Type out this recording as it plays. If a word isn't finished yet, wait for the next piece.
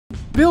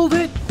Build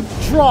it,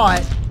 draw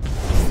it,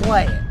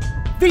 play it.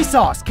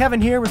 Vsauce, Kevin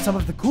here with some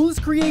of the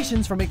coolest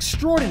creations from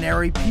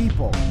extraordinary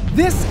people.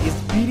 This is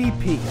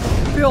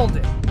BiDiPi. Build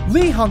it.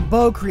 Lee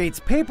Hung-bo creates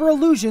paper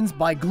illusions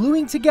by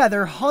gluing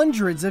together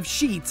hundreds of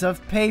sheets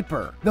of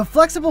paper. The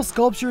flexible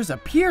sculptures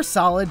appear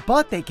solid,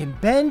 but they can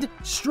bend,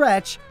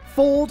 stretch,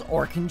 fold,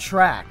 or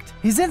contract.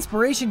 His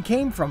inspiration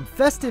came from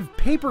festive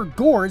paper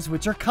gourds,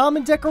 which are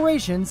common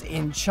decorations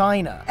in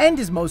China. And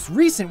his most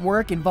recent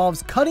work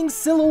involves cutting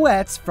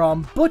silhouettes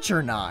from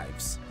butcher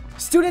knives.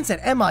 Students at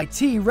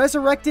MIT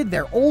resurrected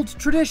their old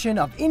tradition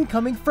of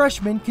incoming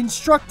freshmen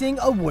constructing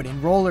a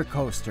wooden roller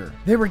coaster.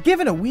 They were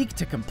given a week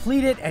to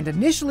complete it and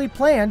initially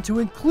planned to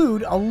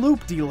include a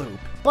loop-de-loop,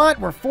 but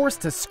were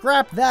forced to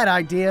scrap that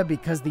idea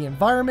because the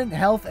Environment,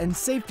 Health, and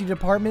Safety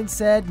Department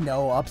said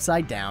no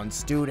upside-down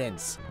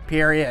students.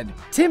 Period.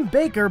 Tim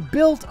Baker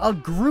built a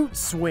Groot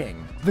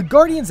swing. The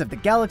Guardians of the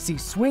Galaxy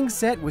swing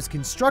set was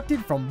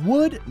constructed from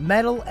wood,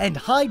 metal, and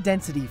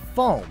high-density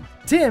foam.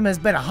 Tim has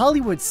been a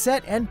Hollywood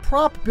set and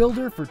prop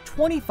builder for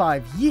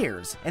 25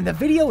 years, and the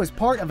video is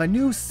part of a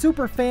new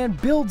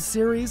Superfan build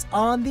series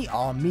on the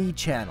AWME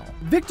channel.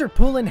 Victor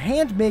Poulin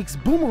hand makes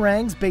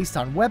boomerangs based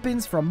on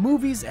weapons from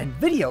movies and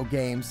video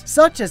games,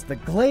 such as the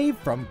glaive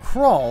from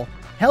Crawl,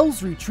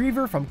 Hell's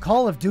Retriever from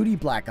Call of Duty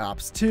Black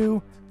Ops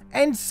 2,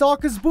 and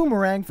Sokka's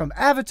boomerang from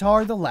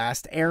Avatar: The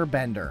Last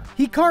Airbender.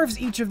 He carves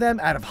each of them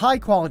out of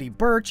high-quality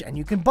birch, and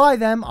you can buy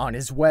them on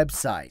his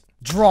website.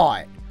 Draw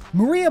it.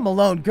 Maria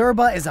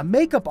Malone-Guerbaa is a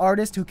makeup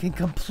artist who can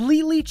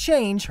completely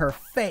change her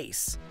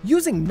face.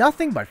 Using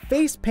nothing but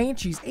face paint,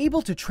 she's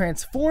able to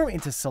transform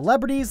into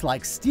celebrities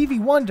like Stevie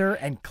Wonder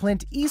and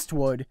Clint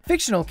Eastwood,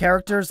 fictional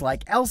characters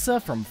like Elsa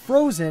from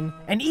Frozen,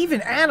 and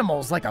even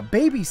animals like a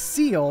baby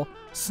seal,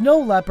 snow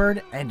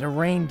leopard, and a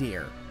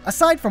reindeer.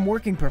 Aside from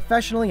working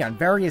professionally on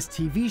various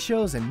TV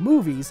shows and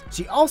movies,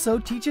 she also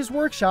teaches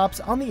workshops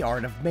on the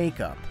art of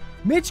makeup.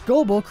 Mitch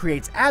Goebel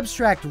creates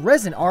abstract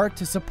resin art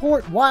to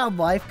support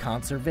wildlife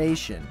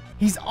conservation.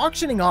 He's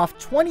auctioning off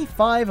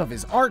 25 of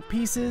his art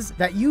pieces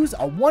that use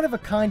a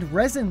one-of-a-kind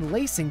resin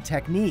lacing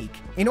technique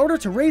in order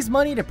to raise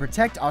money to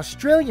protect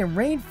Australian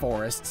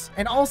rainforests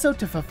and also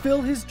to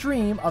fulfill his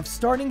dream of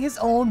starting his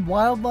own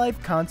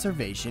wildlife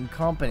conservation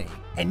company.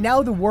 And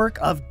now the work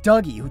of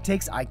Dougie, who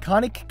takes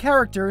iconic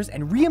characters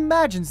and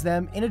reimagines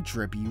them in a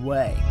drippy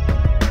way.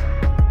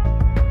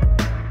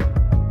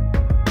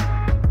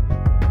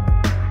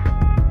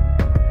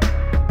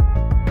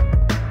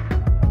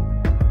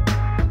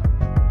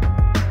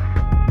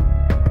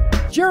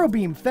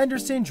 Jerobeam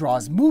Fenderson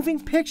draws moving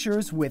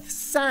pictures with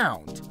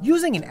sound.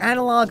 Using an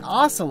analog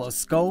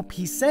oscilloscope,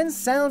 he sends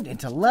sound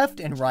into left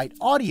and right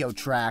audio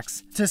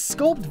tracks to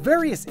sculpt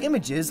various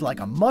images like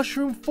a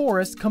mushroom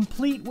forest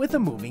complete with a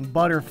moving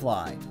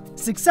butterfly,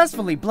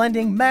 successfully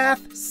blending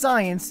math,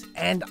 science,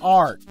 and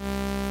art.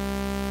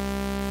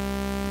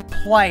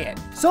 Play it.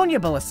 Sonia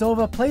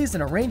Belasova plays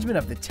an arrangement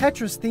of the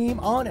Tetris theme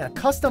on a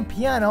custom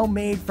piano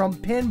made from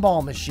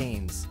pinball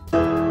machines.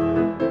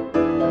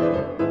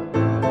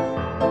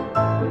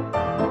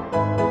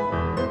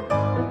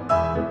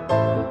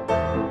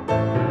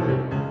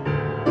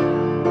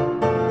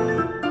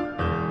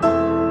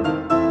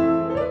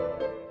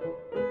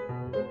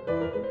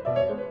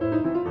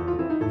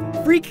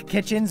 Freak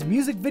Kitchen's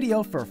music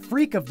video for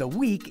Freak of the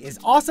Week is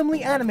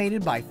awesomely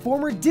animated by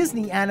former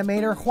Disney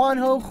animator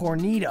Juanjo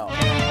Hornito.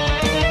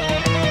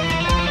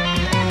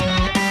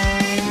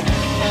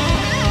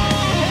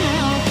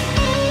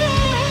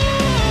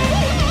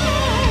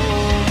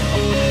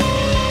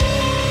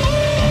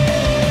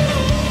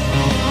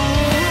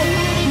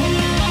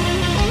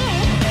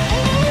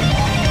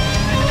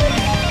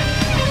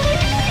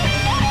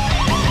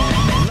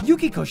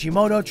 Yuki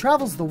Koshimoto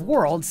travels the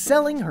world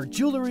selling her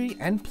jewelry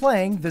and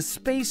playing the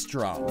space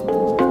drum.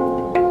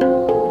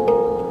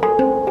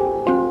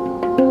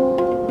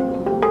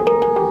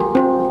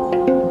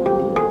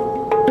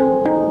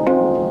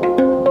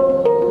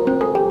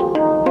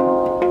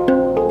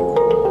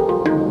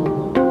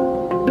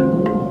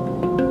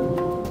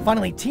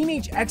 Finally,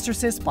 Teenage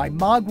Exorcist by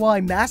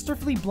Mogwai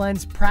masterfully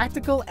blends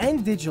practical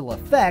and digital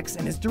effects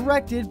and is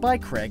directed by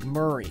Craig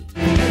Murray.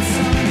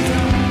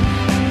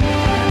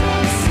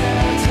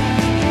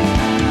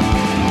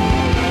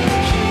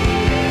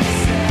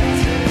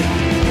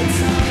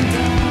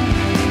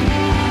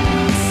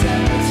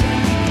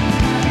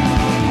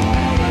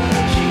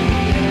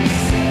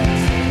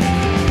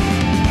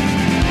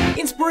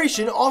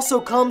 Inspiration also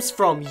comes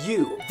from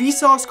you,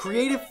 Vsauce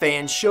Creative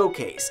Fan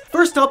Showcase.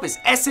 First up is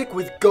Essex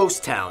with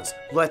Ghost Towns.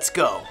 Let's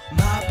go.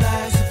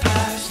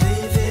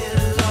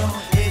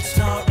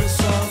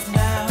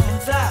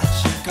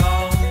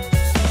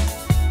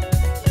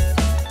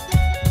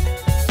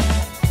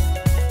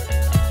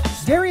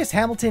 Darius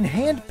Hamilton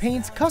hand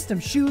paints custom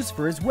shoes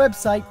for his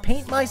website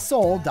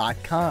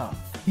paintmysoul.com.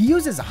 He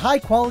uses a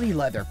high-quality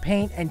leather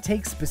paint and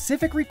takes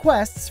specific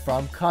requests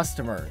from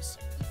customers.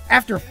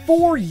 After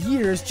 4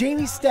 years,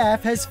 Jamie's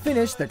staff has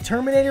finished the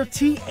Terminator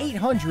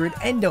T-800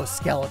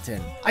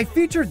 endoskeleton. I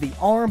featured the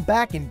arm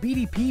back in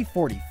BiDiPi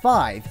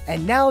 45,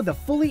 and now the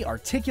fully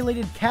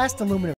articulated cast aluminum